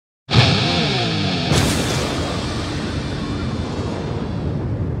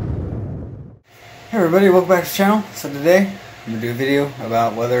Hey everybody, welcome back to the channel. So today, I'm going to do a video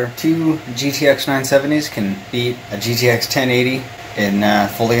about whether two GTX 970s can beat a GTX 1080 in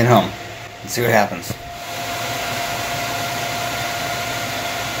Folding Home. Let's see what happens.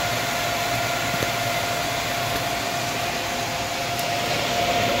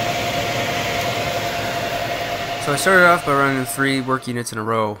 So I started off by running 3 work units in a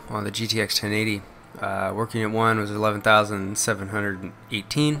row on the GTX 1080. Work unit 1 was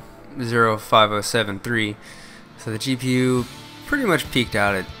 11,718. 05073, so the GPU pretty much peaked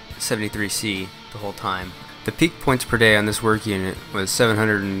out at 73C the whole time. The peak points per day on this work unit was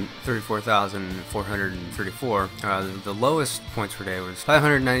 734,434. The lowest points per day was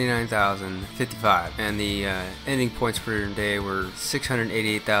 599,055, and the ending points per day were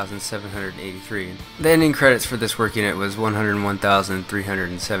 688,783. The ending credits for this work unit was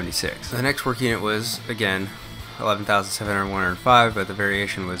 101,376. The next work unit was, again, 11,705, but the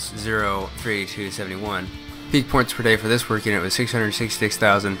variation was 0,38271. Peak points per day for this work unit was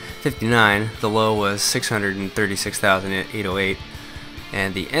 666,059. The low was 636,808,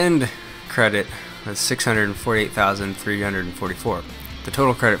 and the end credit was 648,344. The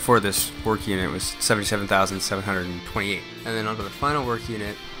total credit for this work unit was 77,728. And then onto the final work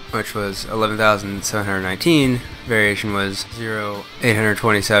unit, which was 11,719. Variation was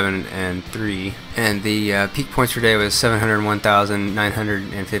 0,827 and 3, and the peak points per day was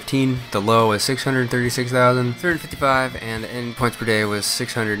 701,915. The low was 636,355, and the end points per day was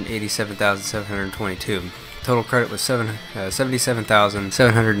 687,722. Total credit was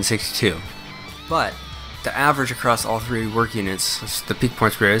 77,762. But the average across all 3 work units, the peak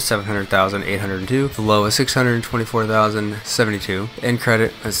points per day is 700,802, the low is 624,072, the end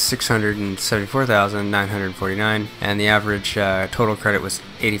credit was 674,949, and the average total credit was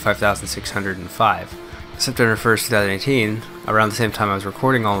 85,605. September 1st, 2018, around the same time I was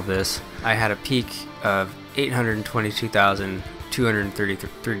recording all of this, I had a peak of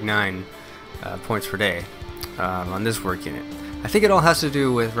 822,239 points per day on this work unit. I think it all has to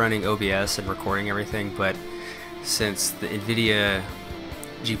do with running OBS and recording everything, but since the NVIDIA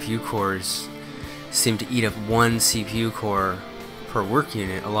GPU cores seem to eat up 1 CPU core per work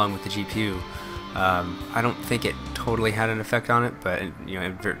unit along with the GPU, I don't think it totally had an effect on it, but you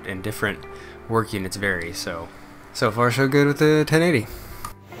know, in different work units vary. So far so good with the 1080.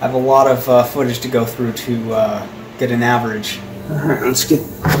 I have a lot of footage to go through to get an average. Alright, let's get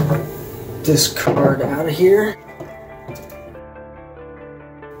this card out of here.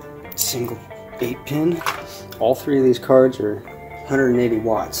 Single 8-pin. All 3 of these cards are 180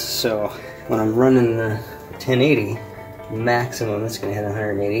 watts, so when I'm running the 1080, maximum it's going to hit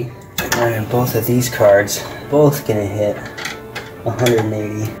 180. And running both of these cards, both going to hit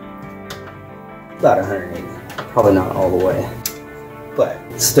 180. About 180. Probably not all the way, but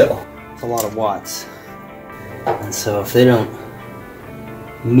still, it's a lot of watts. And so if they don't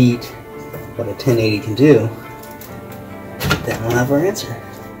meet what a 1080 can do, then we'll have our answer.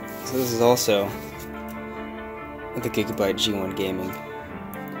 So this is also the Gigabyte G1 Gaming.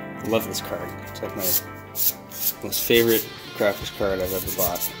 I love this card. It's like my most favorite graphics card I've ever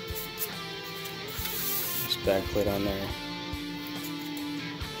bought. This backplate on there.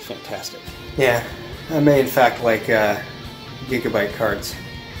 Fantastic. Yeah, I may in fact like Gigabyte cards.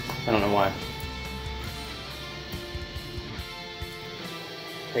 I don't know why.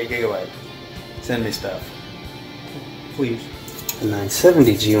 Hey Gigabyte, send me stuff. Please. The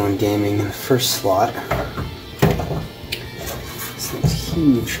 970 G1 Gaming in the first slot. This thing's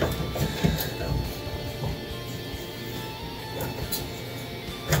huge.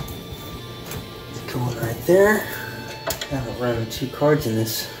 It's going right there. I haven't run 2 cards in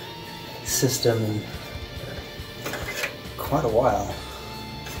this system in quite a while.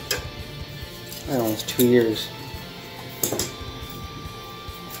 Almost 2 years.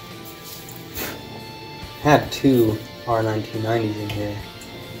 Had 2 R1990s in here.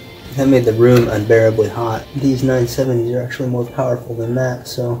 That made the room unbearably hot. These 970s are actually more powerful than that,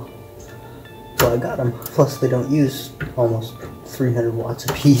 so well, I got them. Plus they don't use almost 300 watts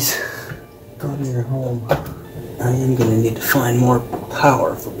apiece. Go to your home. I am going to need to find more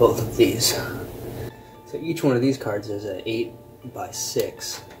power for both of these. So each one of these cards is an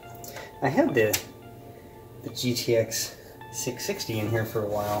 8x6. I had the GTX 660 in here for a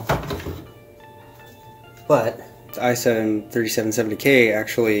while, but the i7 3770K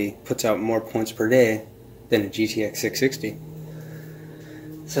actually puts out more points per day than a GTX 660.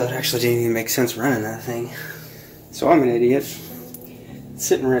 So it actually didn't even make sense running that thing. So I'm an idiot. It's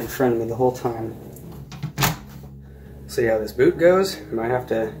sitting right in front of me the whole time. See how this boot goes. You might have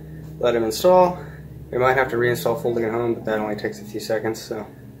to let him install. We might have to reinstall Folding Home, but that only takes a few seconds, so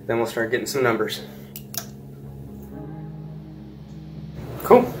then we'll start getting some numbers.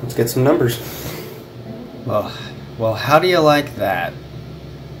 Cool, let's get some numbers. Well, how do you like that?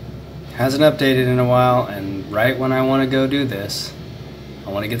 Hasn't updated in a while, and right when I want to go do this, I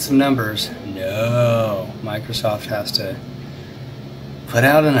want to get some numbers. No, Microsoft has to put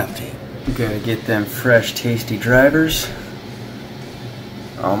out an update. Gotta get them fresh, tasty drivers.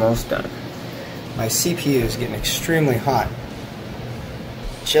 Almost done. My CPU is getting extremely hot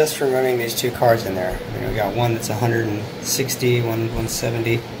just from running these two cards in there. I mean, we got one that's 160, one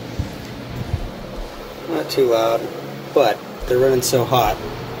 170. Not too loud, but they're running so hot,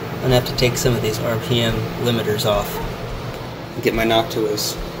 I'm gonna have to take some of these RPM limiters off and get my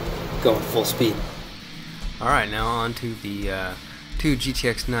Noctuas going full speed. Alright, now on to the two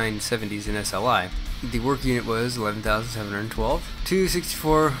GTX 970s in SLI. The work unit was 11,712,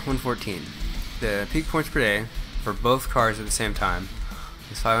 264, 114. The peak points per day for both cars at the same time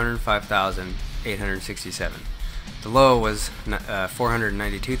was 505,867. The low was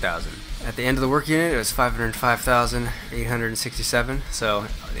 492,000. At the end of the work unit, it was 505,867, so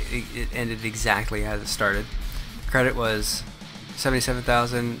it ended exactly as it started. Credit was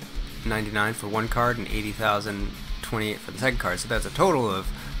 77,099 for one card and 80,028 for the second card, so that's a total of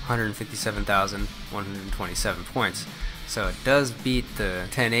 157,127 points. So it does beat the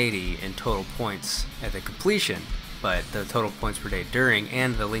 1080 in total points at the completion, but the total points per day during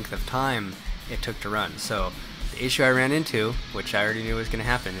and the length of time it took to run. So the issue I ran into, which I already knew was going to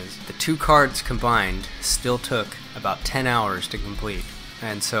happen, is the two cards combined still took about 10 hours to complete.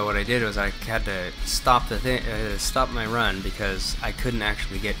 And so what I did was I had to stop my run because I couldn't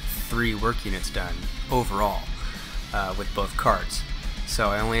actually get 3 work units done overall with both cards.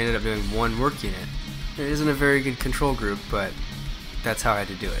 So I only ended up doing 1 work unit. It isn't a very good control group, but that's how I had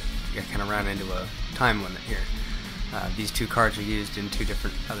to do it. I kind of ran into a time limit here. These two cards are used in 2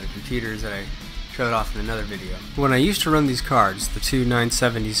 different other computers that I showed off in another video. When I used to run these cards, the two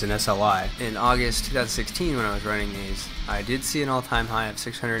 970s in SLI, in August 2016 when I was running these, I did see an all-time high of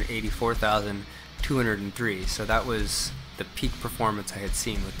 684,203, so that was the peak performance I had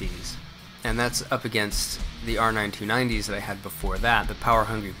seen with these. And that's up against the R9290s that I had before that, the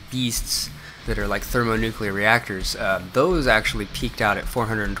power-hungry beasts that are like thermonuclear reactors. Those actually peaked out at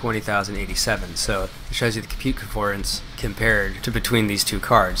 420,087, so it shows you the compute performance compared to between these two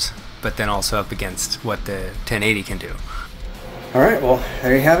cards, but then also up against what the 1080 can do. Alright, well,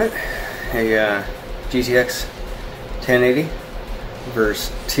 there you have it. A GTX 1080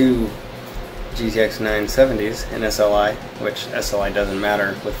 versus 2 GTX 970s in SLI, which SLI doesn't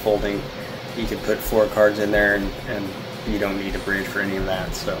matter with folding. You can put 4 cards in there and you don't need a bridge for any of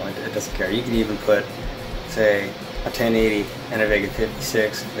that, so it doesn't care. You can even put, say, a 1080 and a Vega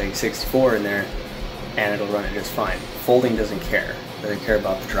 56, Vega 64 in there, and it'll run it just fine. Folding doesn't care. It doesn't care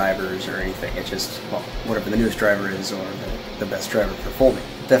about the drivers or anything. It's just, well, whatever the newest driver is or the best driver for folding.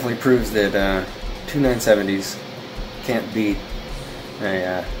 It definitely proves that 2 970s can't beat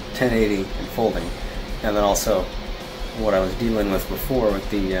a 1080 in folding. And then also, what I was dealing with before with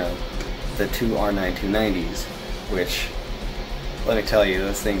the 2 R9290s, which, let me tell you,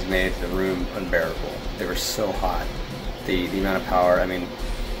 those things made the room unbearable. They were so hot. The amount of power, I mean,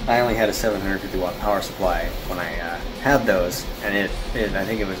 I only had a 750 watt power supply when I had those, and I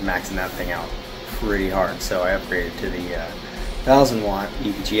think it was maxing that thing out pretty hard, so I upgraded to the 1000 watt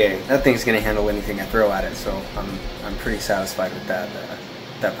EVGA. That thing's going to handle anything I throw at it, so I'm pretty satisfied with that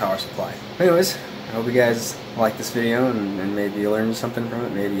power supply. Anyways, I hope you guys like this video and maybe you learned something from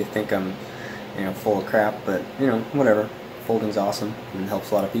it. Maybe you think I'm, you know, full of crap, but, you know, whatever. Folding's awesome and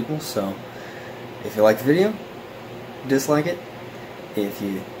helps a lot of people, so if you liked the video, dislike it. If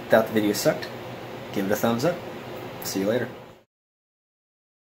you thought the video sucked, give it a thumbs up. See you later.